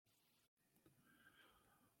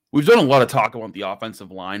We've done a lot of talk about the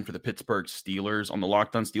offensive line for the Pittsburgh Steelers on the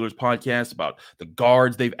Locked On Steelers podcast about the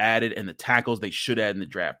guards they've added and the tackles they should add in the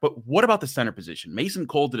draft. But what about the center position? Mason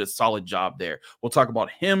Cole did a solid job there. We'll talk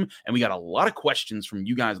about him, and we got a lot of questions from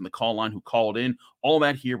you guys on the call line who called in. All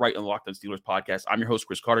that here right on the Locked On Steelers podcast. I'm your host,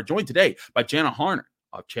 Chris Carter, joined today by Jana Harner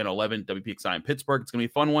of Channel 11 WPXI in Pittsburgh. It's going to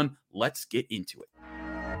be a fun one. Let's get into it.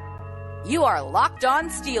 You are Locked On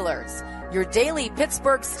Steelers, your daily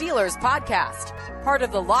Pittsburgh Steelers podcast, part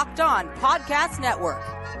of the Locked On Podcast Network,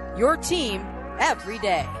 your team every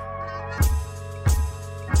day.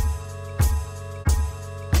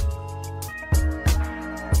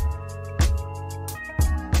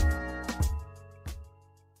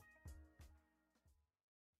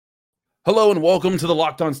 Hello and welcome to the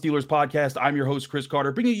Locked On Steelers podcast. I'm your host, Chris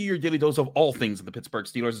Carter, bringing you your daily dose of all things of the Pittsburgh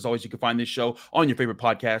Steelers. As always, you can find this show on your favorite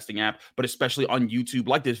podcasting app, but especially on YouTube.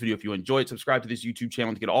 Like this video if you enjoy it. Subscribe to this YouTube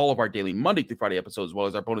channel to get all of our daily Monday through Friday episodes, as well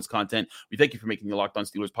as our bonus content. We thank you for making the Locked On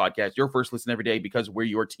Steelers podcast your first listen every day because we're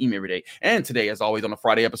your team every day. And today, as always, on a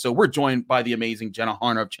Friday episode, we're joined by the amazing Jana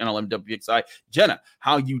Harner of Channel 11 WPXI. Jenna,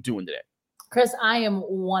 how you doing today? Chris, I am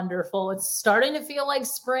wonderful. It's starting to feel like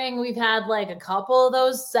spring. We've had like a couple of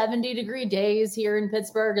those 70-degree days here in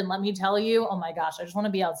Pittsburgh. And let me tell you, oh my gosh, I just want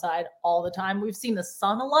to be outside all the time. We've seen the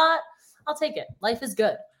sun a lot. I'll take it. Life is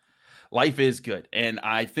good. Life is good. And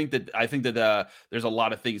I think that there's a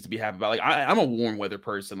lot of things to be happy about. Like I'm a warm weather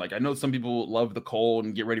person. Like I know some people love the cold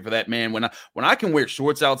and get ready for that, man. When I can wear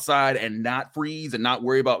shorts outside and not freeze and not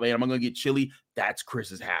worry about, man, I'm going to get chilly. That's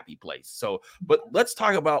Chris's happy place. So, but let's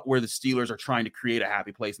talk about where the Steelers are trying to create a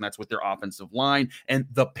happy place, and that's with their offensive line and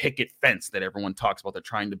the picket fence that everyone talks about. They're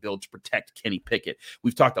trying to build to protect Kenny Pickett.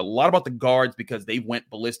 We've talked a lot about the guards because they went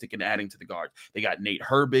ballistic in adding to the guards. They got Nate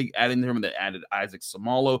Herbig adding to them, and they added Isaac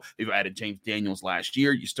Samalo. They've added James Daniels last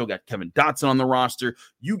year. You still got Kevin Dotson on the roster.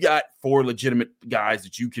 You got 4 legitimate guys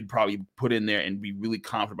that you could probably put in there and be really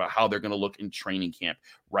confident about how they're going to look in training camp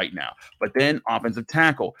right now. But then offensive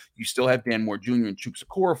tackle, you still have Dan Moore Jr. and Chuks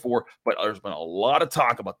Okorafor, but there's been a lot of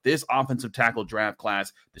talk about this offensive tackle draft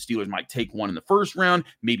class. The Steelers might take one in the first round,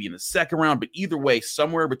 maybe in the second round, but either way,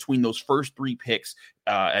 somewhere between those first 3 picks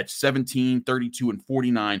at 17, 32, and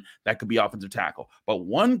 49, that could be offensive tackle. But the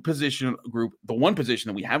one position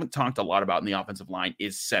that we haven't talked a lot about in the offensive line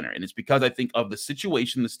is center. And it's because I think of the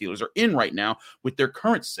situation the Steelers are in right now with their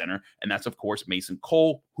current center, and that's, of course, Mason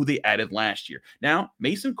Cole, who they added last year. Now,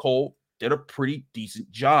 Mason Cole did a pretty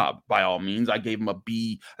decent job by all means. I gave him a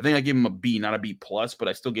B. I think I gave him a B, not a B plus, but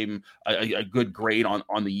I still gave him a good grade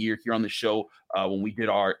on the year here on the show when we did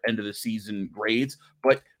our end of the season grades.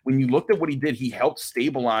 But when you looked at what he did, he helped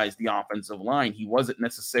stabilize the offensive line. He wasn't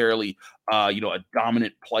necessarily a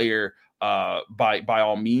dominant player by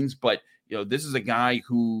all means, but this is a guy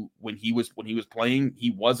who, when he was playing,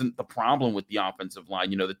 he wasn't the problem with the offensive line.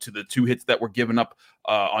 The 2 hits that were given up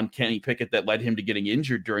on Kenny Pickett that led him to getting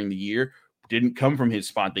injured during the year didn't come from his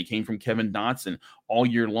spot. They came from Kevin Dotson. All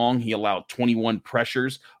year long, he allowed 21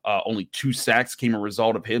 pressures. Only 2 sacks came a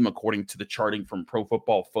result of him, according to the charting from Pro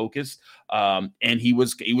Football Focus. And he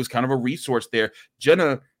was kind of a resource there.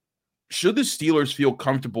 Jenna, should the Steelers feel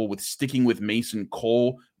comfortable with sticking with Mason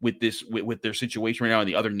Cole with their situation right now and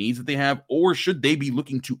the other needs that they have, or should they be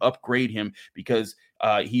looking to upgrade him because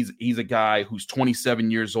he's a guy who's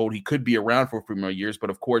 27 years old? He could be around for a few more years, but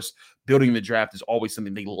of course, building the draft is always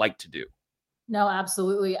something they like to do. No,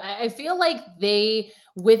 absolutely. I feel like they,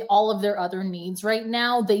 with all of their other needs right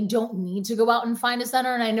now, they don't need to go out and find a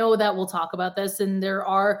center. And I know that we'll talk about this, and there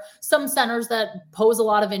are some centers that pose a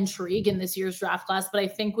lot of intrigue in this year's draft class. But I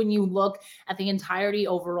think when you look at the entirety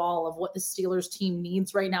overall of what the Steelers team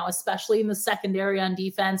needs right now, especially in the secondary on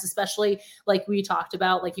defense, especially like we talked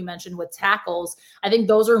about, like you mentioned with tackles, I think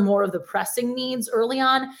those are more of the pressing needs early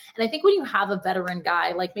on. And I think when you have a veteran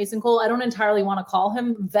guy like Mason Cole, I don't entirely want to call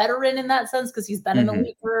him veteran in that sense because he's been in the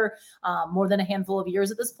league for more than a handful of years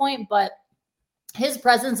at this point, but his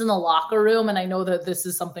presence in the locker room, and I know that this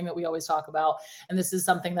is something that we always talk about, and this is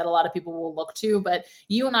something that a lot of people will look to, but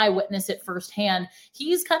you and I witness it firsthand.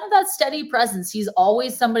 He's kind of that steady presence. He's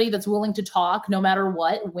always somebody that's willing to talk no matter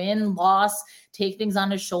what, win, loss, take things on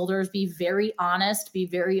his shoulders, be very honest, be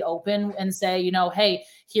very open, and say, hey,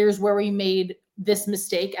 here's where we made this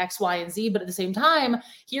mistake, X, Y, and Z. But at the same time,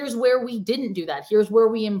 here's where we didn't do that. Here's where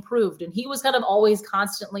we improved. And he was kind of always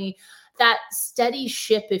constantly that steady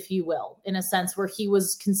ship, if you will, in a sense where he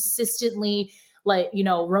was consistently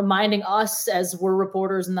reminding us as we're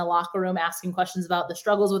reporters in the locker room, asking questions about the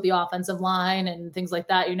struggles with the offensive line and things like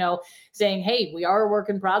that, saying, hey, we are a work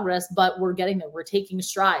in progress, but we're getting there. We're taking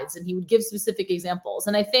strides. And he would give specific examples.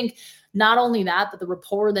 And I think not only that, but the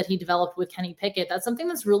rapport that he developed with Kenny Pickett, that's something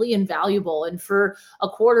that's really invaluable. And for a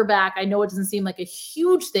quarterback, I know it doesn't seem like a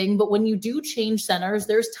huge thing, but when you do change centers,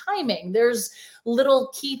 there's timing, there's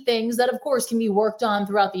little key things that of course can be worked on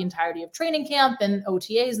throughout the entirety of training camp and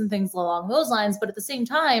OTAs and things along those lines. But at the same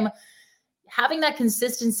time, having that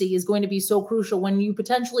consistency is going to be so crucial when you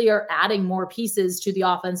potentially are adding more pieces to the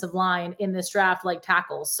offensive line in this draft, like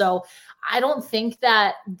tackles. So I don't think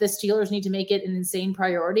that the Steelers need to make it an insane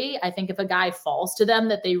priority. I think if a guy falls to them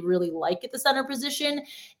that they really like at the center position,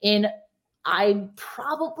 I'd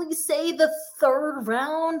probably say the third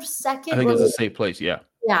round, second. I think it's a safe place. Yeah.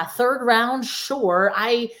 Yeah, third round, sure.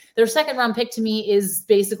 Their second round pick to me is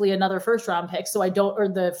basically another first round pick. So or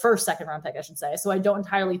the first second round pick, I should say. So I don't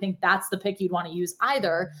entirely think that's the pick you'd want to use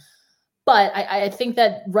either. But I think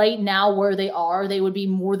that right now where they are, they would be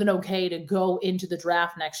more than okay to go into the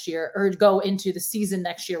draft next year or go into the season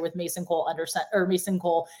next year with Mason Cole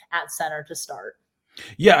at center to start.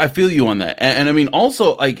 Yeah, I feel you on that. And I mean,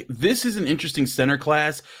 also, like, this is an interesting center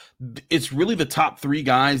class. It's really the top three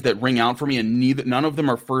guys that ring out for me, and none of them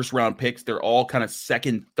are first round picks. They're all kind of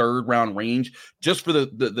second, third round range. Just for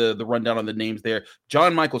the rundown on the names there,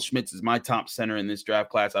 John Michael Schmitz is my top center in this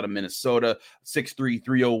draft class out of Minnesota, 6'3",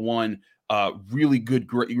 301. Really good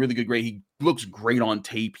grade. He looks great on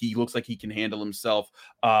tape. He looks like he can handle himself.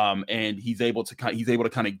 And he's able to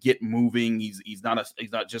kind of get moving. He's not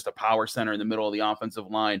just a power center in the middle of the offensive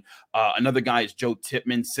line. Another guy is Joe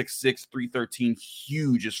Tippmann, 6'6", 313,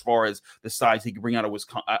 huge as far as the size he can bring out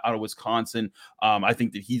of Wisconsin. I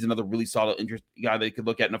think that he's another really solid guy they could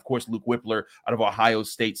look at. And of course, Luke Whippler out of Ohio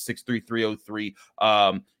State, 6'3", 303.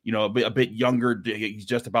 A bit younger. He's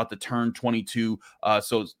just about to turn 22.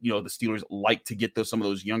 So the Steelers like to get some of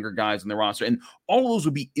those younger guys in their roster, and all of those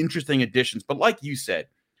would be interesting additions. But like you said,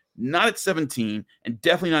 not at 17 and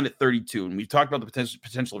definitely not at 32. And we've talked about the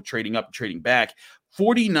potential of trading up and trading back.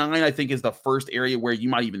 49, I think, is the first area where you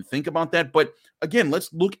might even think about that. But again,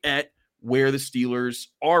 let's look at where the Steelers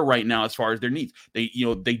are right now as far as their needs. They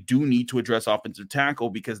do need to address offensive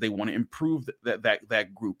tackle because they want to improve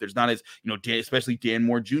that group. There's not as, especially Dan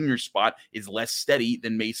Moore Jr.'s spot is less steady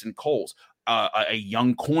than Mason Cole's. A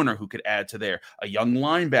young corner who could add to there, a young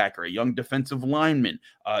linebacker, a young defensive lineman,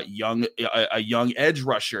 a young edge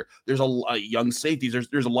rusher. There's a young safeties.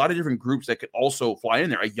 There's a lot of different groups that could also fly in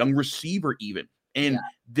there, a young receiver even. And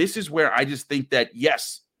this is where I just think that,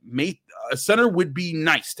 yes, a center would be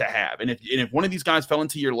nice to have. And if one of these guys fell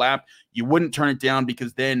into your lap, you wouldn't turn it down,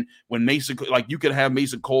 because then when you could have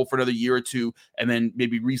Mason Cole for another year or two and then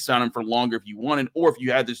maybe re-sign him for longer if you wanted, or if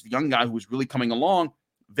you had this young guy who was really coming along,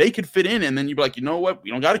 they could fit in, and then you'd be like, you know what? We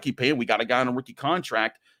don't got to keep paying. We got a guy on a rookie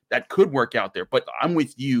contract that could work out there. But I'm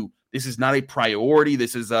with you. This is not a priority.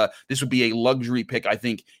 This would be a luxury pick, I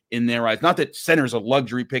think, in their eyes. Not that center's a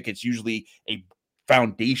luxury pick. It's usually a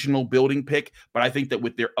foundational building pick. But I think that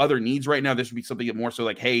with their other needs right now, this would be something more so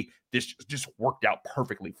like, hey, this just worked out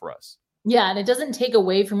perfectly for us. Yeah, and it doesn't take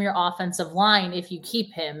away from your offensive line if you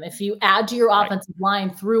keep him. If you add to your offensive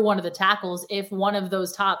line through one of the tackles, if one of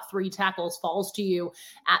those top three tackles falls to you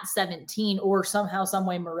at 17 or somehow, some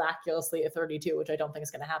way miraculously at 32, which I don't think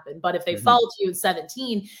is going to happen. But if they fall to you at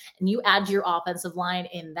 17 and you add to your offensive line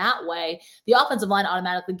in that way, the offensive line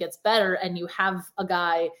automatically gets better, and you have a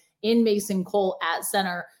guy in Mason Cole at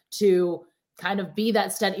center to kind of be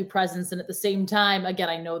that steady presence. And at the same time, again,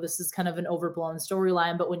 I know this is kind of an overblown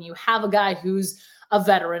storyline, but when you have a guy who's a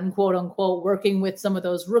veteran, quote unquote, working with some of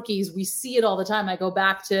those rookies, we see it all the time. I go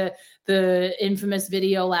back to the infamous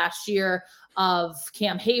video last year of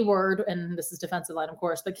Cam Hayward, and this is defensive line, of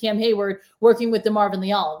course, but Cam Hayward working with DeMarvin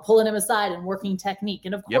Leal, pulling him aside and working technique.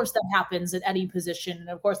 And of course that happens at any position. And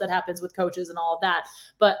of course that happens with coaches and all of that.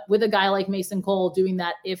 But with a guy like Mason Cole doing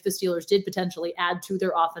that, if the Steelers did potentially add to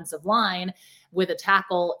their offensive line with a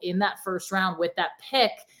tackle in that first round with that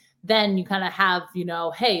pick, then you kind of have,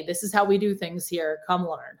 hey, this is how we do things here. Come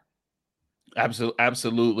learn.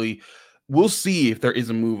 Absolutely. We'll see if there is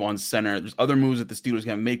a move on center. There's other moves that the Steelers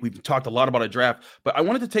can make. We've talked a lot about a draft, but I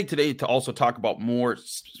wanted to take today to also talk about more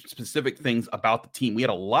specific things about the team. We had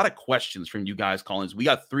a lot of questions from you guys, Collins. We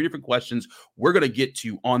got 3 different questions we're going to get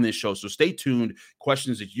to on this show, so stay tuned.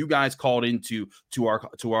 Questions that you guys called into our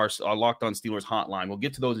Locked On Steelers hotline. We'll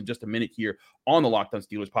get to those in just a minute here on the Locked On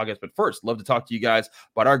Steelers podcast. But first, love to talk to you guys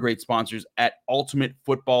about our great sponsors at Ultimate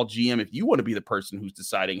Football GM. If you want to be the person who's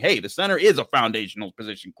deciding, hey, the center is a foundational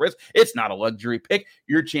position, Chris, it's not a luxury pick,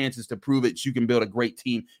 your chance is to prove it. You can build a great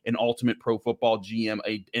team in Ultimate Pro Football GM,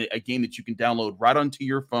 a game that you can download right onto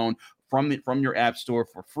your phone from your app store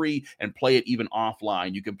for free and play it even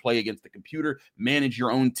offline. You can play against the computer, manage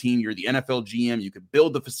your own team. You're the NFL GM. You can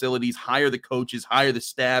build the facilities, hire the coaches, hire the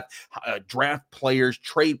staff, draft players,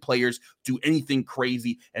 trade players, do anything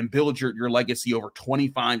crazy, and build your legacy over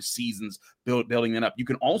 25 seasons, building that up. You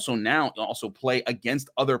can also now play against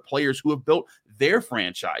other players who have built their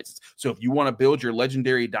franchises. So if you want to build your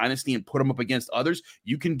legendary dynasty and put them up against others,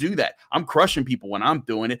 you can do that. I'm crushing people when I'm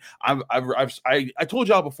doing it. I told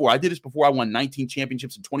y'all before, I did this before. I won 19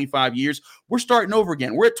 championships in 25 years. We're starting over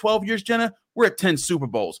again. We're at 12 years, Jenna. We're at 10 Super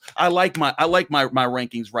Bowls. I like my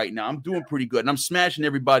rankings right now. I'm doing pretty good, and I'm smashing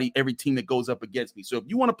every team that goes up against me. So if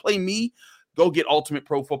you want to play me, go get Ultimate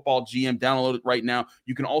Pro Football GM. Download it right now.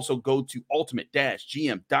 You can also go to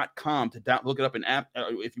ultimate-gm.com to look it up in app.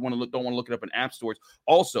 If you don't want to look it up in app stores.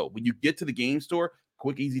 Also, when you get to the game store,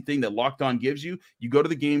 quick, easy thing that Locked On gives you, you go to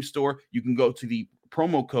the game store, you can go to the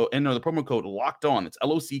promo code Locked On. It's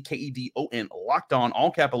LOCKEDON, Locked On, all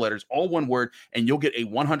capital letters, all one word, and you'll get a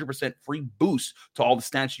 100% free boost to all the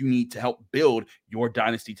stats you need to help build your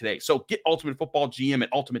dynasty today. So get Ultimate Football GM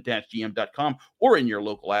at ultimate-gm.com or in your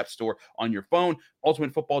local app store on your phone.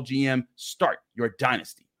 Ultimate Football GM, start your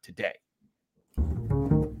dynasty today.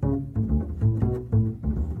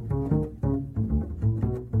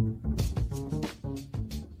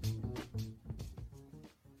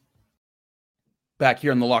 Back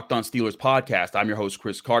here on the Locked On Steelers podcast, I'm your host,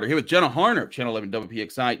 Chris Carter, here with Jenna Harner, Channel 11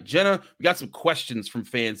 WPXI. Jenna, we got some questions from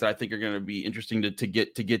fans that I think are going to be interesting to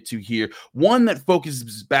get to here. One that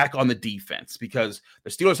focuses back on the defense, because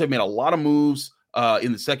the Steelers have made a lot of moves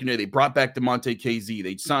in the secondary. They brought back DeMonte KZ.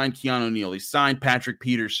 They signed Keanu Neal. They signed Patrick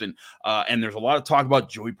Peterson. And there's a lot of talk about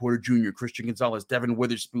Joey Porter Jr., Christian Gonzalez, Devin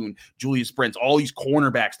Witherspoon, Julius Brents, all these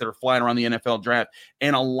cornerbacks that are flying around the NFL draft.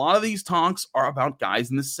 And a lot of these talks are about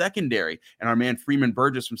guys in the secondary. And our man Freeman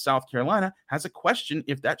Burgess from South Carolina has a question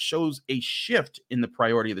if that shows a shift in the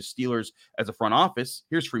priority of the Steelers as a front office.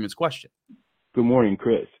 Here's Freeman's question. Good morning,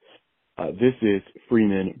 Chris. This is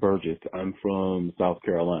Freeman Burgess. I'm from South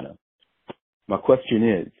Carolina. My question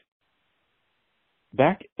is,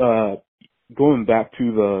 going back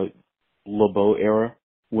to the LeBeau era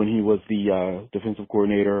when he was the defensive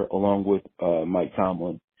coordinator along with Mike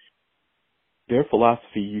Tomlin, their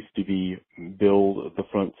philosophy used to be build the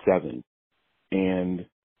front seven, and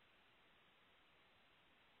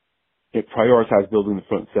it prioritized building the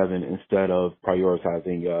front seven instead of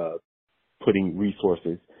prioritizing putting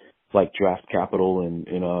resources like draft capital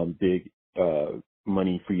and big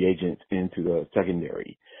money free agents into the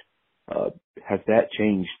secondary. Has that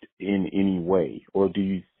changed in any way, or do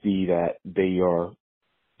you see that they are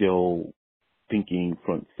still thinking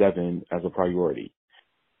front seven as a priority?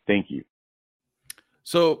 Thank you.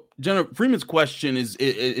 So, Jenna, Freeman's question is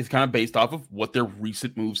kind of based off of what their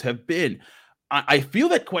recent moves have been. I feel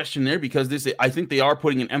that question there because I think they are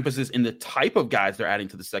putting an emphasis in the type of guys they're adding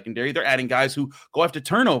to the secondary. They're adding guys who go after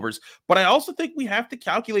turnovers, but I also think we have to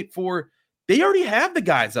calculate for they already have the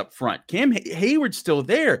guys up front. Cam Hayward's still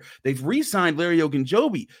there. They've re-signed Larry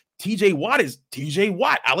Ogunjobi. TJ Watt is TJ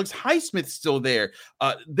Watt. Alex Highsmith's still there.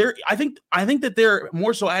 I think that they're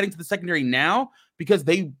more so adding to the secondary now because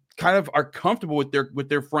they kind of are comfortable with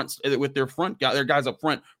their guys up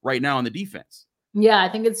front right now on the defense. Yeah, I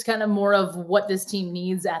think it's kind of more of what this team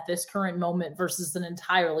needs at this current moment versus an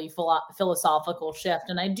entirely philosophical shift.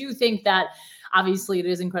 And I do think that obviously it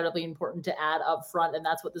is incredibly important to add up front, and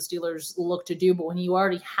that's what the Steelers look to do. But when you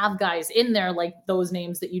already have guys in there, like those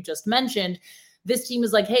names that you just mentioned, this team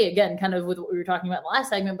is like, hey, again, kind of with what we were talking about in the last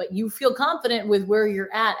segment, but you feel confident with where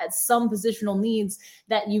you're at some positional needs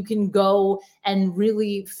that you can go and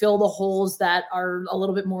really fill the holes that are a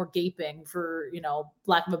little bit more gaping, for,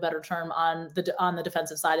 lack of a better term, on the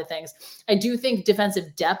defensive side of things. I do think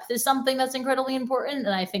defensive depth is something that's incredibly important.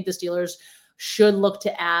 And I think the Steelers should look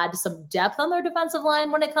to add some depth on their defensive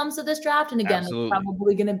line when it comes to this draft. And again, it's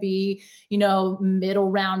probably going to be, middle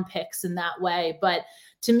round picks in that way. But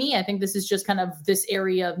to me, I think this is just kind of this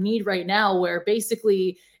area of need right now where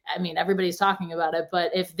basically, everybody's talking about it,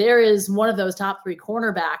 but if there is one of those top three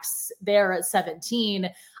cornerbacks there at 17,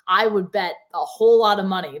 I would bet a whole lot of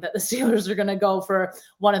money that the Steelers are going to go for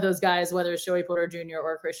one of those guys, whether it's Joey Porter Jr.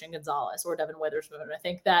 or Christian Gonzalez or Devin Witherspoon. I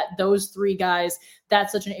think that those three guys,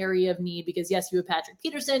 that's such an area of need because, yes, you have Patrick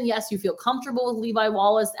Peterson. Yes, you feel comfortable with Levi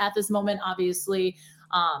Wallace at this moment, obviously.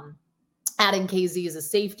 Adding KZ as a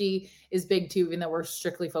safety is big too, even though we're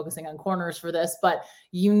strictly focusing on corners for this. But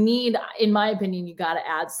you need, in my opinion, you got to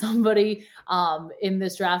add somebody in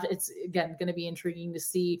this draft. It's, again, going to be intriguing to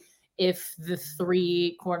see if the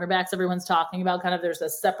 3 cornerbacks everyone's talking about, kind of there's a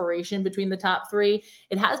separation between the top 3.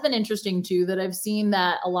 It has been interesting too that I've seen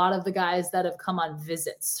that a lot of the guys that have come on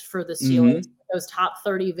visits for the Steelers, those top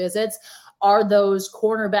 30 visits, are those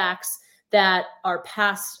cornerbacks that are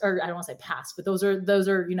past, or I don't want to say past, but those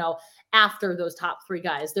are, you know, after those top 3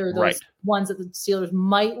 guys. They're those ones that the Steelers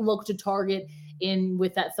might look to target in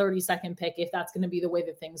with that 32nd pick, if that's going to be the way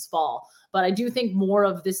that things fall. But I do think more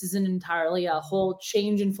of this isn't entirely a whole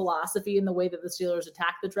change in philosophy in the way that the Steelers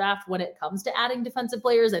attack the draft when it comes to adding defensive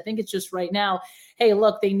players. I think it's just right now, hey,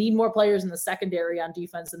 look, they need more players in the secondary on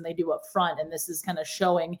defense than they do up front. And this is kind of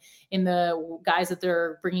showing in the guys that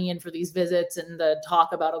they're bringing in for these visits and the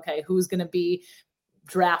talk about, okay, who's going to be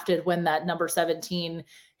drafted when that number 17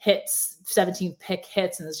 pick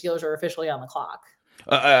hits and the Steelers are officially on the clock.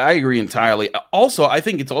 I agree entirely. Also, I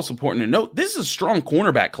think it's also important to note this is a strong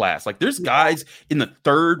cornerback class. Like there's guys in the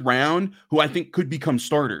 3rd round who I think could become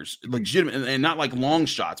starters, legitimate, and not like long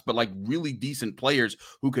shots, but like really decent players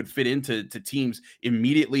who could fit into teams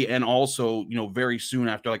immediately and also, you know, very soon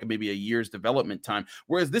after like maybe a year's development time.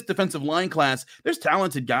 Whereas this defensive line class, there's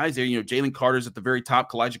talented guys there. You know, Jalen Carter's at the very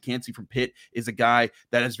top. Kalijah Cansey from Pitt is a guy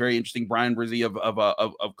that is very interesting. Brian Brzee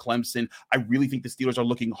of Clemson. I really think the Steelers are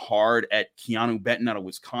looking hard at Keanu Benton out of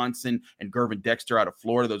Wisconsin and Gervin Dexter out of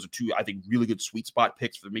Florida. Those are 2, I think, really good sweet spot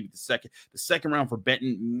picks for maybe the second round for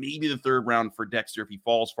Benton, maybe the 3rd round for Dexter if he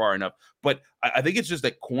falls far enough. But I think it's just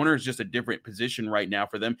that corner is just a different position right now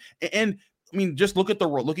for them. And I mean, just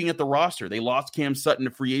looking at the roster. They lost Cam Sutton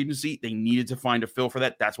to free agency. They needed to find a fill for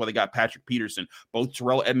that. That's why they got Patrick Peterson. Both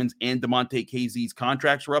Terrell Edmunds and DeMonte KZ's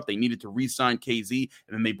contracts were up. They needed to re-sign KZ,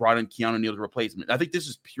 and then they brought in Keanu Neal to replacement. I think this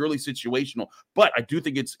is purely situational, but I do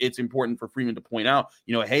think it's important for Freeman to point out,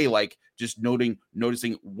 you know, hey, like just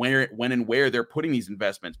noticing when and where they're putting these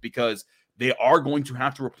investments, because they are going to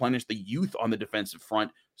have to replenish the youth on the defensive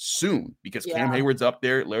front soon, because Cam Hayward's up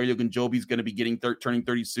there. Larry Ogunjobi's going to be turning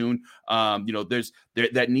 30 soon. You know,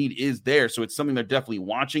 that need is there. So it's something they're definitely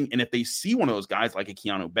watching. And if they see one of those guys like a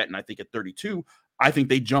Keanu Benton, I think at 32, I think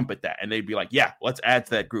they jump at that and they'd be like, yeah, let's add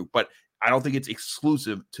to that group. But I don't think it's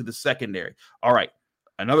exclusive to the secondary. All right.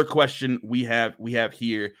 Another question we have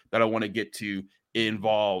here that I want to get to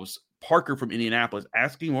involves Parker from Indianapolis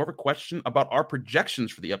asking more of a question about our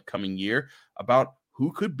projections for the upcoming year, about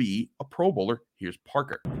who could be a Pro Bowler. Here's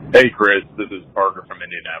Parker. Hey, Chris. This is Parker from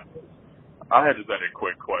Indianapolis. I had just a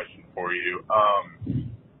quick question for you.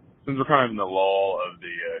 Since we're kind of in the lull of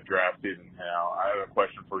the draft season now, I have a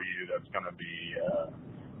question for you that's going to be,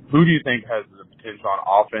 who do you think has the potential on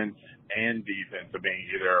offense and defense of being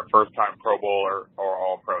either a first-time Pro Bowler or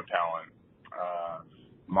all-pro talent?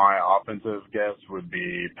 My offensive guess would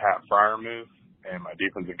be Pat Freiermuth, and my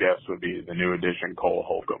defensive guess would be the new addition, Cole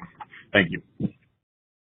Holcomb. Thank you.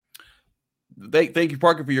 Thank you,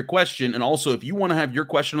 Parker, for your question. And also, if you want to have your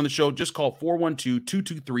question on the show, just call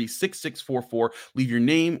 412-223-6644. Leave your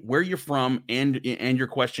name, where you're from, and your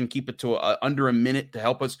question. Keep it to under a minute to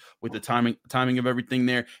help us with the timing of everything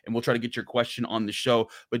there, and we'll try to get your question on the show.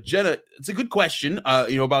 But Jenna, it's a good question,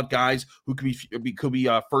 about guys who could be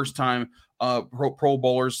first time Pro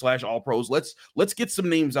Bowlers / All Pros. Let's get some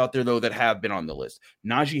names out there though that have been on the list.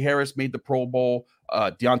 Najee Harris made the Pro Bowl.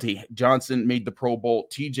 Deontay Johnson made the Pro Bowl.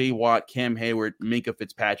 TJ Watt, Cam Hayward, Minkah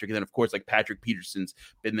Fitzpatrick, and then of course like Patrick Peterson's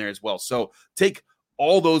been there as well. So take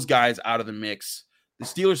all those guys out of the mix. The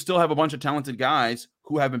Steelers still have a bunch of talented guys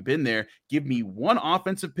who haven't been there. Give me one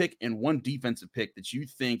offensive pick and one defensive pick that you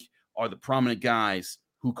think are the prominent guys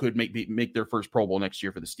who could make their first Pro Bowl next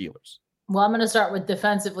year for the Steelers. Well, I'm going to start with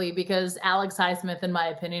defensively because Alex Highsmith, in my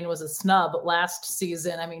opinion, was a snub last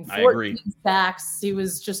season. I mean, 14 sacks. He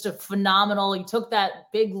was just a phenomenal. He took that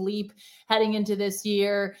big leap heading into this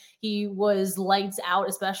year. He was lights out,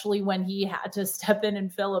 especially when he had to step in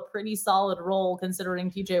and fill a pretty solid role, considering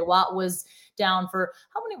TJ Watt was down for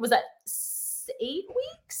how many was that? 8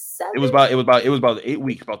 weeks? 7? It was about 8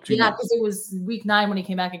 weeks, about 2 months. Yeah, because it was week 9 when he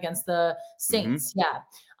came back against the Saints. Mm-hmm. Yeah.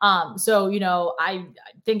 So, I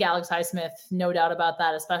think Alex Highsmith, no doubt about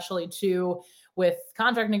that, especially too with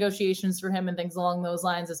contract negotiations for him and things along those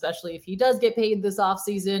lines, especially if he does get paid this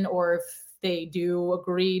offseason or if they do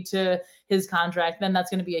agree to his contract, then that's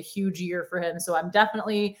going to be a huge year for him. So I'm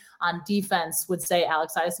definitely on defense would say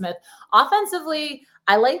Alex Highsmith. Offensively,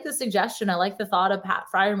 I like the suggestion. I like the thought of Pat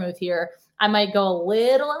Freiermuth here. I might go a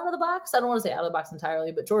little out of the box. I don't want to say out of the box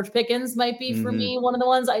entirely, but George Pickens might be for me one of the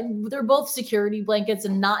ones. They're both security blankets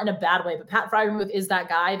and not in a bad way. But Pat Freiermuth is that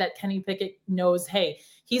guy that Kenny Pickett knows, hey,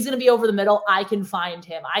 he's going to be over the middle. I can find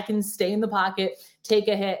him. I can stay in the pocket, take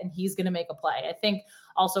a hit, and he's going to make a play. I think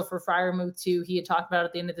also for Freiermuth too, he had talked about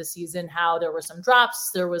at the end of the season how there were some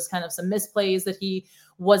drops. There was kind of some misplays that he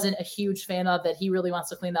wasn't a huge fan of that he really wants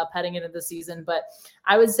to clean up heading into the season. But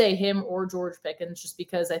I would say him or George Pickens, just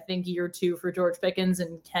because I think year 2 for George Pickens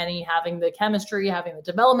and Kenny having the chemistry, having the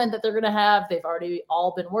development that they're going to have. They've already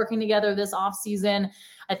all been working together this offseason.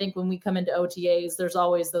 I think when we come into OTAs, there's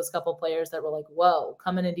always those couple players that were like, whoa,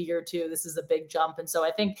 coming into year 2, this is a big jump. And so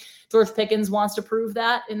I think George Pickens wants to prove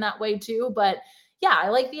that in that way too. But yeah, I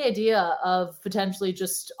like the idea of potentially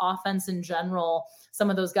just offense in general,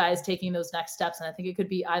 some of those guys taking those next steps. And I think it could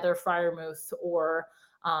be either Freiermuth or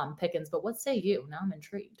Pickens. But what say you? Now I'm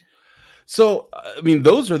intrigued. So, I mean,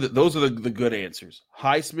 those are the good answers.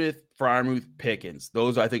 Highsmith, Freiermuth, Pickens.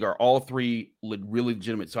 Those, I think, are all three really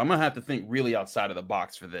legitimate. So I'm going to have to think really outside of the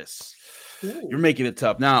box for this. Ooh. You're making it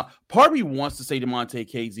tough. Now, part of me wants to say DeMonte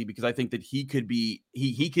Casey because I think that he could be –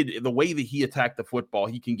 he could – the way that he attacked the football,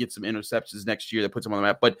 he can get some interceptions next year that puts him on the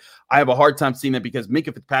map. But I have a hard time seeing that because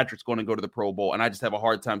Minkah Fitzpatrick's going to go to the Pro Bowl, and I just have a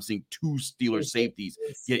hard time seeing 2 Steelers safeties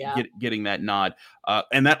getting that nod.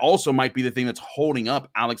 And that also might be the thing that's holding up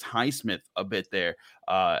Alex Highsmith a bit there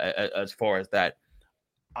as far as that.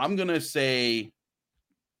 I'm going to say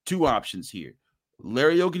 2 options here.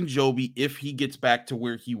 Larry Ogunjobi, if he gets back to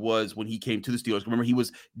where he was when he came to the Steelers. Remember, he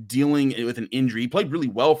was dealing with an injury. He played really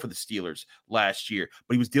well for the Steelers last year,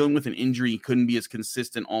 but he was dealing with an injury. He couldn't be as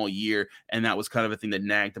consistent all year, and that was kind of a thing that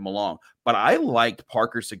nagged him along. But I liked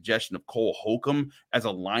Parker's suggestion of Cole Holcomb as a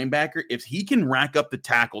linebacker. If he can rack up the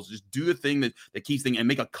tackles, just do the thing that keeps thing and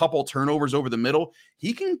make a couple turnovers over the middle,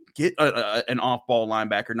 he can get an off-ball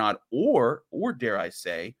linebacker nod, or dare I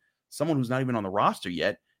say, someone who's not even on the roster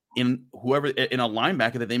yet, in a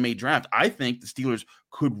linebacker that they may draft. I think the Steelers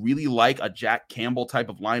could really like a Jack Campbell type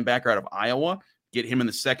of linebacker out of Iowa, get him in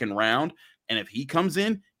the 2nd round. And if he comes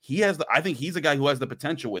in, I think he's a guy who has the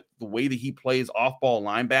potential with the way that he plays off-ball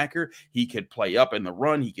linebacker. He could play up in the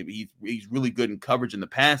run. He's really good in coverage in the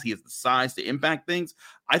pass. He has the size to impact things.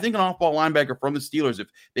 I think an off-ball linebacker from the Steelers, if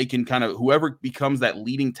they can kind of, whoever becomes that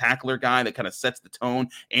leading tackler guy that kind of sets the tone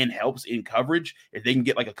and helps in coverage, if they can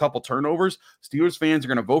get like a couple turnovers, Steelers fans are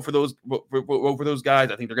going to vote for those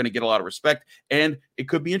guys. I think they're going to get a lot of respect, and it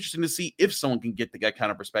could be interesting to see if someone can get that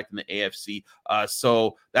kind of respect in the AFC.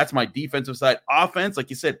 So that's my defensive side. Offense, like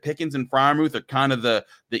you said, Pickens and Freiermuth are kind of the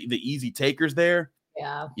easy takers there.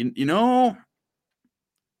 Yeah.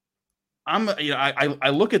 I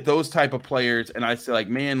look at those type of players and I say, like,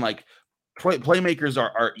 man, like playmakers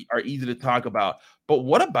are easy to talk about. But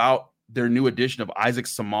what about their new addition of Isaac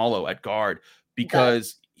Seumalo at guard?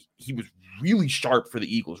 Because he was really sharp for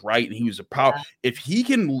the Eagles, right? And he was a power. Yeah. If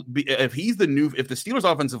the Steelers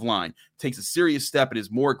offensive line takes a serious step and is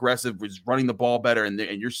more aggressive, is running the ball better, and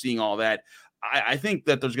you're seeing all that, I think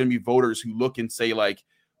that there's going to be voters who look and say, like,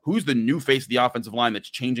 who's the new face of the offensive line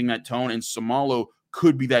that's changing that tone? And Seumalo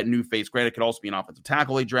could be that new face. Granted, it could also be an offensive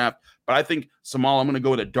tackle they draft. But I think Seumalo, I'm going to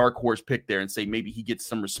go with a dark horse pick there and say maybe he gets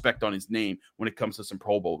some respect on his name when it comes to some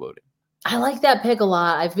Pro Bowl voting. I like that pick a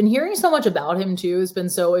lot. I've been hearing so much about him too. It's been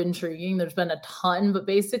so intriguing. There's been a ton, but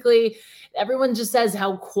basically everyone just says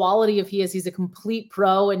how quality of he is. He's a complete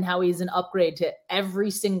pro and how he's an upgrade to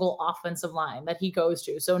every single offensive line that he goes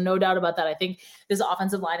to. So no doubt about that. I think this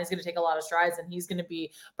offensive line is going to take a lot of strides and he's going to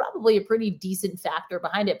be probably a pretty decent factor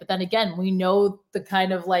behind it. But then again, we know the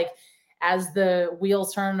kind of like, as the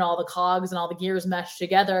wheels turn and all the cogs and all the gears mesh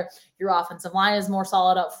together, your offensive line is more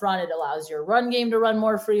solid up front. It allows your run game to run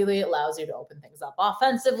more freely. It allows you to open things up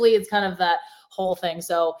offensively. It's kind of that whole thing.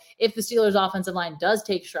 So if the Steelers offensive line does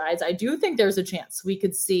take strides, I do think there's a chance we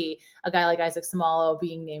could see a guy like Isaac Seumalo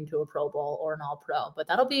being named to a Pro Bowl or an All-Pro. But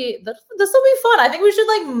this will be fun. I think we should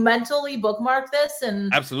like mentally bookmark this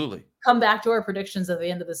and absolutely come back to our predictions at the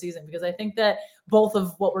end of the season, because I think that both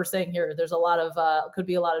of what we're saying here, there's a lot of could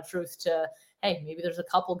be a lot of truth to, hey, maybe there's a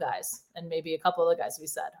couple guys and maybe a couple of the guys we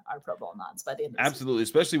said are Pro Bowl nods by the end of the absolutely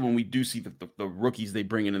season. Especially when we do see the rookies they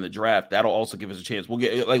bring in the draft. That'll also give us a chance. We'll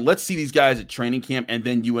get let's see these guys at training camp, and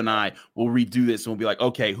then you and I will redo this and we'll be like,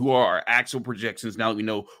 okay, who are our actual projections now that we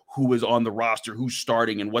know who is on the roster, who's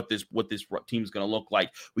starting, and what this team is going to look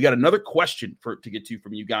like. We got another question to get to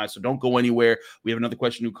from you guys, so don't go anywhere. We have another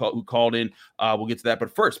question who called in. We'll get to that,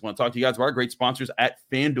 but first, I want to talk to you guys about our great sponsors at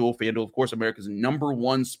FanDuel. FanDuel, of course, America's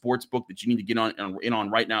 #1 sports book that you need to get on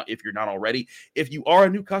right now if you're not already. If you are a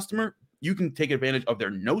new customer, you can take advantage of their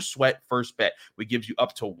no-sweat first bet, which gives you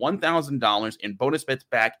up to $1,000 in bonus bets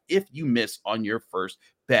back if you miss on your first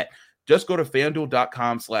bet. Just go to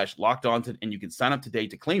FanDuel.com/lockedon and you can sign up today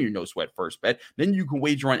to claim your no sweat first bet. Then you can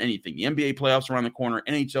wager on anything. The NBA playoffs around the corner,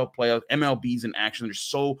 NHL playoffs, MLB's in action. There's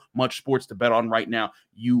so much sports to bet on right now.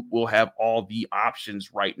 You will have all the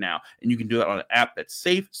options right now. And you can do that on an app that's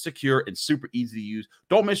safe, secure, and super easy to use.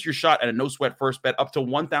 Don't miss your shot at a no sweat first bet up to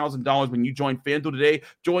 $1,000 when you join FanDuel today.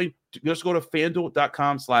 Just go to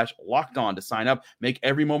FanDuel.com/lockedon to sign up. Make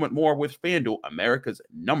every moment more with FanDuel, America's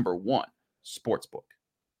 #1 sportsbook.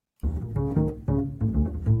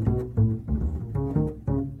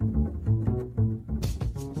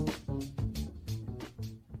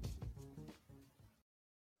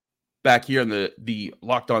 Back here on the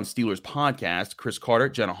Locked On Steelers podcast, Chris Carter,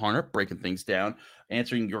 Jenna Harner, breaking things down,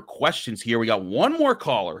 answering your questions here. We got one more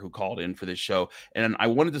caller who called in for this show, and I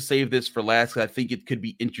wanted to save this for last because I think it could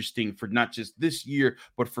be interesting for not just this year,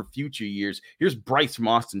 but for future years. Here's Bryce from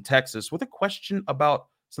Austin, Texas, with a question about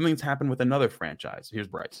something that's happened with another franchise. Here's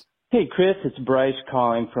Bryce. Hey, Chris, it's Bryce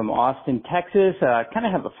calling from Austin, Texas. Kind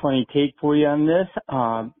of have a funny take for you on this.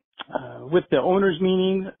 With the owners'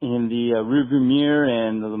 meetings in the rearview mirror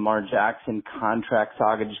and the Lamar Jackson contract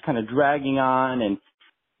saga just kind of dragging on and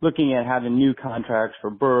looking at having new contracts for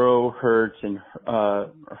Burrow, Hurts, and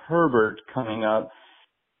Herbert coming up,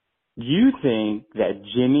 do you think that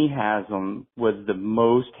Jimmy Haslam was the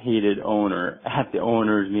most hated owner at the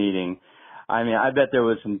owners' meeting? I mean, I bet there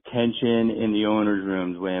was some tension in the owners'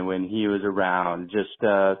 rooms when he was around, just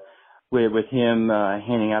with him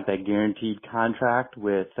handing out that guaranteed contract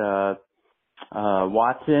with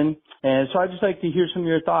Watson. And so I'd just like to hear some of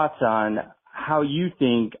your thoughts on how you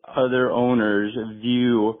think other owners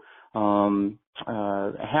view Haslam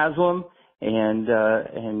and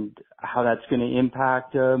how that's going to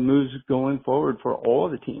impact moves going forward for all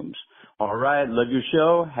the teams. All right, love your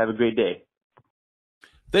show. Have a great day.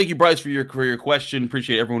 Thank you, Bryce, for your question.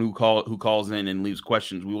 Appreciate everyone who calls in and leaves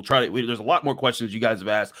questions. We will try to. There's a lot more questions you guys have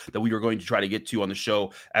asked that we are going to try to get to on the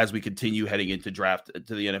show as we continue heading into the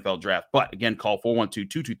NFL draft. But again, call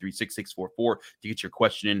 412-223-6644 to get your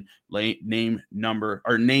question in, name, number,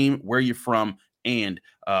 or name, where you're from, and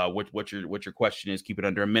what your question is. Keep it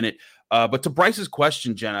under a minute. But to Bryce's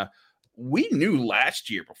question, Jenna, we knew last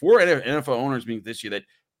year before NFL owners meeting this year that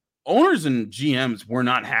owners and GMs were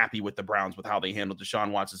not happy with the Browns with how they handled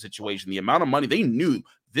Deshaun Watson's situation. The amount of money, they knew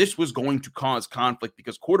this was going to cause conflict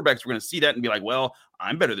because quarterbacks were going to see that and be like, well,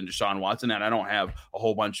 I'm better than Deshaun Watson, and I don't have a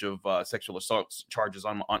whole bunch of sexual assault charges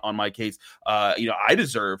on my case. I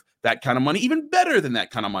deserve that kind of money, even better than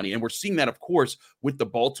that kind of money. And we're seeing that, of course, with the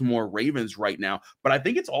Baltimore Ravens right now. But I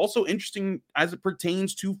think it's also interesting as it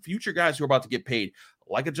pertains to future guys who are about to get paid,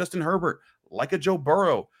 like a Justin Herbert, like a Joe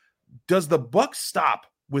Burrow. Does the buck stop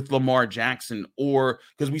with Lamar Jackson, or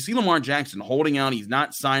because we see Lamar Jackson holding out, he's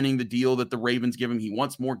not signing the deal that the Ravens give him. He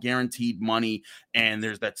wants more guaranteed money, and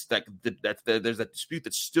there's that dispute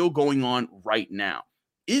that's still going on right now.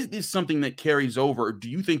 Is this something that carries over, or do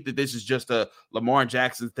you think that this is just a Lamar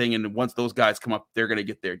Jackson thing, and once those guys come up, they're going to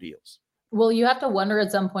get their deals? Well, you have to wonder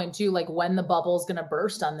at some point too, like when the bubble is going to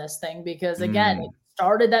burst on this thing, because again, it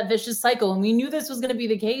started that vicious cycle, and we knew this was going to be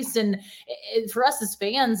the case. And for us as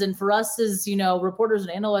fans, and for us as reporters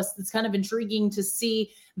and analysts, it's kind of intriguing to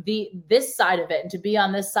see this side of it, and to be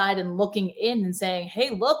on this side and looking in and saying,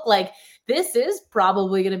 "Hey, look, like this is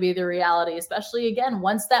probably going to be the reality." Especially again,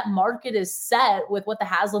 once that market is set with what the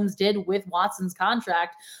Haslams did with Watson's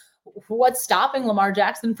contract. What's stopping Lamar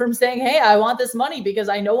Jackson from saying, "Hey, I want this money because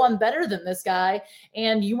I know I'm better than this guy,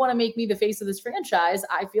 and you want to make me the face of this franchise.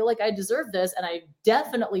 I feel like I deserve this." And I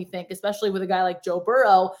definitely think, especially with a guy like Joe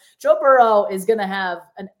Burrow is going to have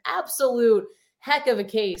an absolute heck of a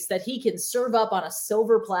case that he can serve up on a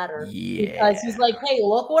silver platter, because he's like, "Hey,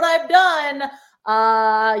 look what I've done.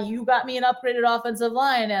 You got me an upgraded offensive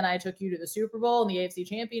line, and I took you to the Super Bowl and the AFC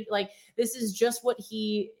champion." Like, this is just what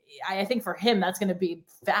I think for him, that's going to be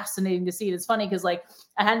fascinating to see. It's funny because like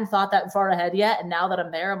I hadn't thought that far ahead yet. And now that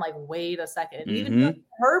I'm there, I'm like, wait a second. Even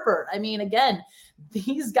Herbert. I mean, again,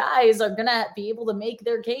 these guys are going to be able to make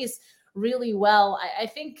their case really well. I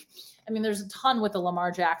think, there's a ton with the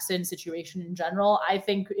Lamar Jackson situation in general. I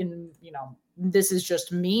think this is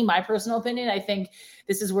just me, my personal opinion. I think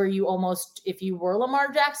this is where you almost, if you were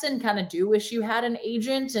Lamar Jackson, kind of do wish you had an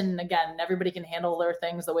agent. And again, everybody can handle their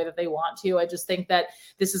things the way that they want to. I just think that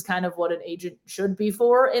this is kind of what an agent should be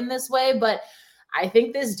for in this way. But I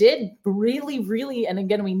think this did really, really, and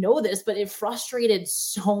again, we know this, but it frustrated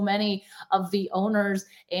so many of the owners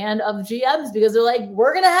and of GMs because they're like,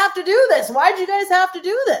 we're going to have to do this. Why'd you guys have to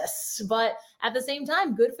do this? But at the same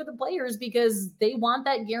time, good for the players because they want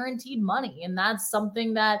that guaranteed money. And that's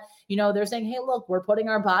something that, they're saying, hey, look, we're putting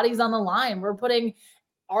our bodies on the line. We're putting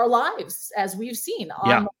our lives, as we've seen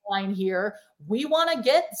on the line here. We want to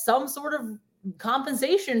get some sort of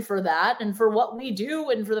compensation for that and for what we do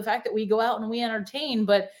and for the fact that we go out and we entertain.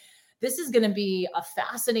 But this is going to be a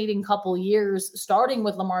fascinating couple years, starting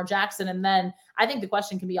with Lamar Jackson. And then I think the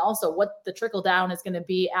question can be also what the trickle down is going to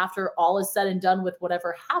be after all is said and done with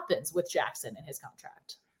whatever happens with Jackson and his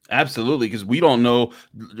contract. Absolutely, because we don't know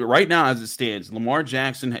right now as it stands. Lamar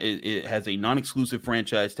Jackson has a non-exclusive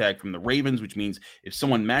franchise tag from the Ravens, which means if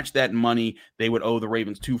someone matched that money, they would owe the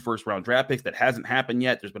Ravens 2 first-round draft picks. That hasn't happened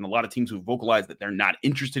yet. There's been a lot of teams who vocalized that they're not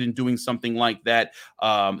interested in doing something like that.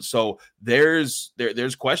 So there's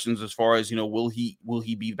questions as far as, will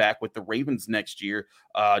he be back with the Ravens next year,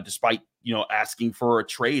 despite asking for a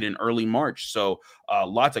trade in early March. So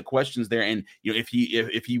lots of questions there. And, if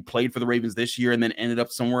he played for the Ravens this year and then ended up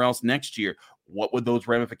somewhere else next year, what would those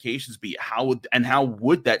ramifications be? How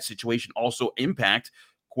would that situation also impact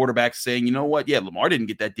quarterbacks saying, you know what? Yeah, Lamar didn't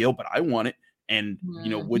get that deal, but I want it. And,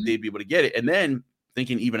 would they be able to get it? And then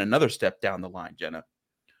thinking even another step down the line, Jenna,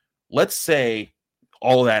 let's say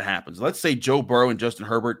all of that happens. Let's say Joe Burrow and Justin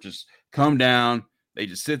Herbert just come down. They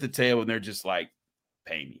just sit at the table and they're just like,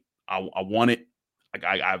 pay me. I want it.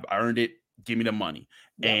 I've earned it. Give me the money.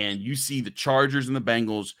 Yeah. And you see the Chargers and the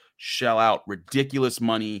Bengals shell out ridiculous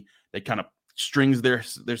money. They kind of strings their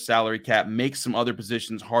salary cap, makes some other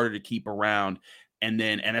positions harder to keep around. And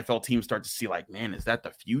then NFL teams start to see like, man, is that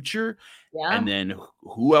the future? Yeah. And then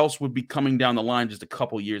who else would be coming down the line just a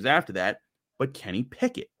couple years after that but Kenny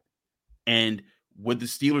Pickett? And would the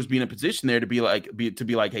Steelers be in a position there to be like,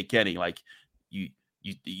 hey, Kenny, like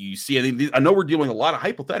you see, I know we're dealing with a lot of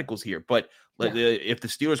hypotheticals here, but if the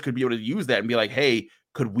Steelers could be able to use that and be like, hey,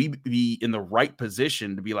 could we be in the right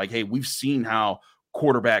position to be like, hey, we've seen how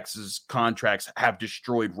quarterbacks' contracts have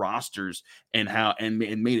destroyed rosters and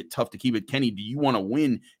made it tough to keep it. Kenny, do you want to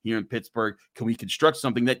win here in Pittsburgh? Can we construct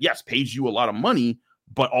something that, yes, pays you a lot of money,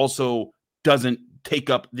 but also doesn't take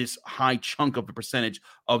up this high chunk of the percentage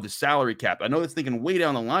of the salary cap? I know that's thinking way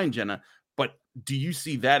down the line, Jenna, but do you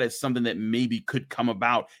see that as something that maybe could come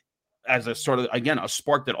about as a sort of, again, a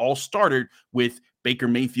spark that all started with Baker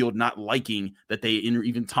Mayfield not liking that they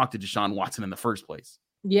even talked to Deshaun Watson in the first place?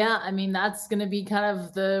 Yeah, I mean, that's going to be kind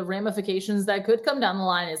of the ramifications that could come down the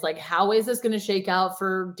line is like, how is this going to shake out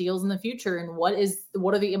for deals in the future? And what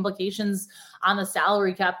are the implications on the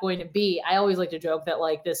salary cap going to be? I always like to joke that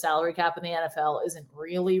like the salary cap in the NFL isn't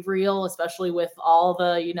really real, especially with all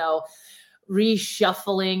the,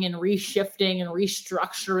 reshuffling and reshifting and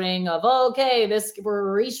restructuring of, we're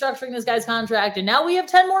restructuring this guy's contract and now we have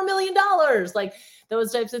 $10 more million. Like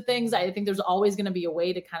those types of things. I think there's always going to be a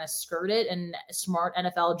way to kind of skirt it, and smart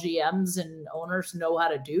NFL GMs and owners know how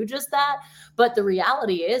to do just that. But the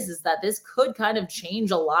reality is that this could kind of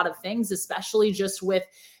change a lot of things, especially just with,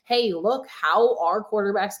 hey, look, how are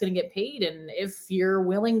quarterbacks going to get paid? And if you're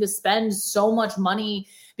willing to spend so much money,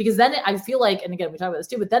 because then I feel like, and again, we talk about this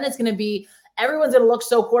too, but then it's going to be, everyone's going to look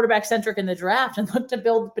so quarterback centric in the draft and look to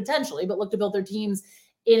build their teams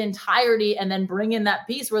in entirety, and then bring in that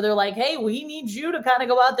piece where they're like, hey, we need you to kind of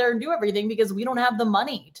go out there and do everything because we don't have the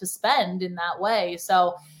money to spend in that way.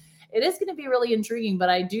 So it is going to be really intriguing, but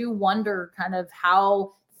I do wonder kind of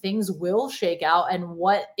how things will shake out and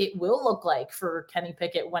what it will look like for Kenny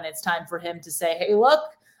Pickett when it's time for him to say, hey, look,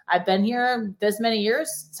 I've been here this many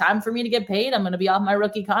years. It's time for me to get paid. I'm going to be off my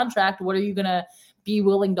rookie contract. What are you going to be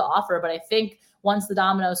willing to offer? But I think once the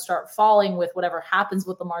dominoes start falling with whatever happens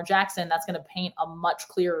with Lamar Jackson, that's going to paint a much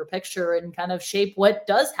clearer picture and kind of shape what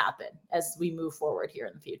does happen as we move forward here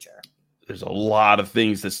in the future. There's a lot of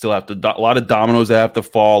things that still a lot of dominoes that have to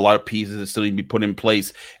fall, a lot of pieces that still need to be put in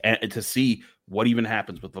place, and to see what even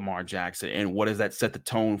happens with Lamar Jackson and what does that set the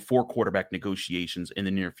tone for quarterback negotiations in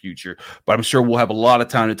the near future. But I'm sure we'll have a lot of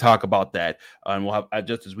time to talk about that. And we'll have,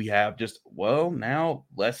 just as we have now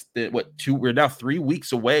we're now 3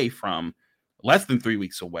 weeks away from less than 3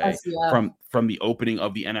 weeks away from the opening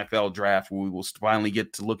of the NFL draft, where we will finally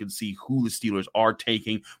get to look and see who the Steelers are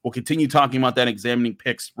taking. We'll continue talking about that, examining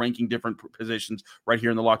picks, ranking different positions right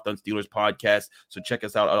here in the Locked On Steelers podcast. So check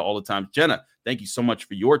us out all the time. Jenna, thank you so much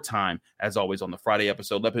for your time, as always, on the Friday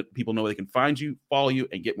episode. Let people know where they can find you, follow you,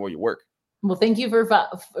 and get more of your work. Well, thank you for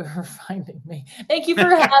finding me. Thank you for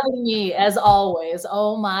having me, as always.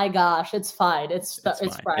 Oh my gosh, it's fine. It's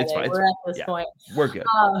Friday. We're at this point. We're good.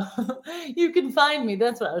 You can find me.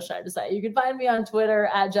 That's what I was trying to say. You can find me on Twitter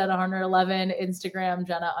at Jenna Harner11, Instagram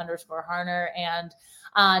Jenna_Harner, and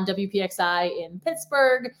on WPXI in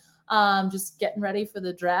Pittsburgh. Just getting ready for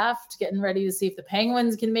the draft, getting ready to see if the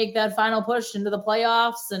Penguins can make that final push into the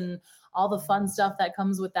playoffs and all the fun stuff that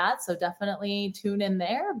comes with that. So definitely tune in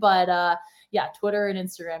there. But Twitter and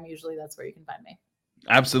Instagram, usually that's where you can find me.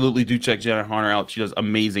 Absolutely do check Janet Harner out. She does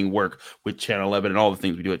amazing work with Channel 11 and all the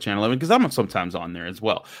things we do at Channel 11 because I'm sometimes on there as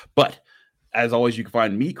well. But as always, you can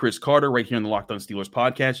find me, Chris Carter, right here in the Locked On Steelers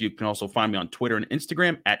podcast. You can also find me on Twitter and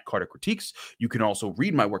Instagram at Carter Critiques. You can also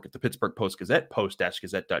read my work at the Pittsburgh Post-Gazette,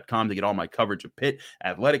 post-gazette.com, to get all my coverage of Pitt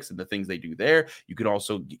athletics and the things they do there. You can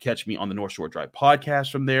also catch me on the North Shore Drive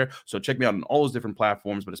podcast from there. So check me out on all those different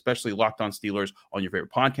platforms, but especially Locked On Steelers on your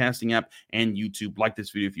favorite podcasting app and YouTube. Like this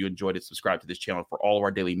video if you enjoyed it. Subscribe to this channel for all of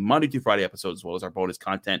our daily Monday through Friday episodes, as well as our bonus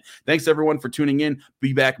content. Thanks, everyone, for tuning in.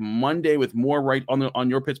 Be back Monday with more right on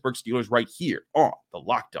your Pittsburgh Steelers right here on the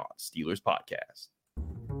Locked On Steelers podcast.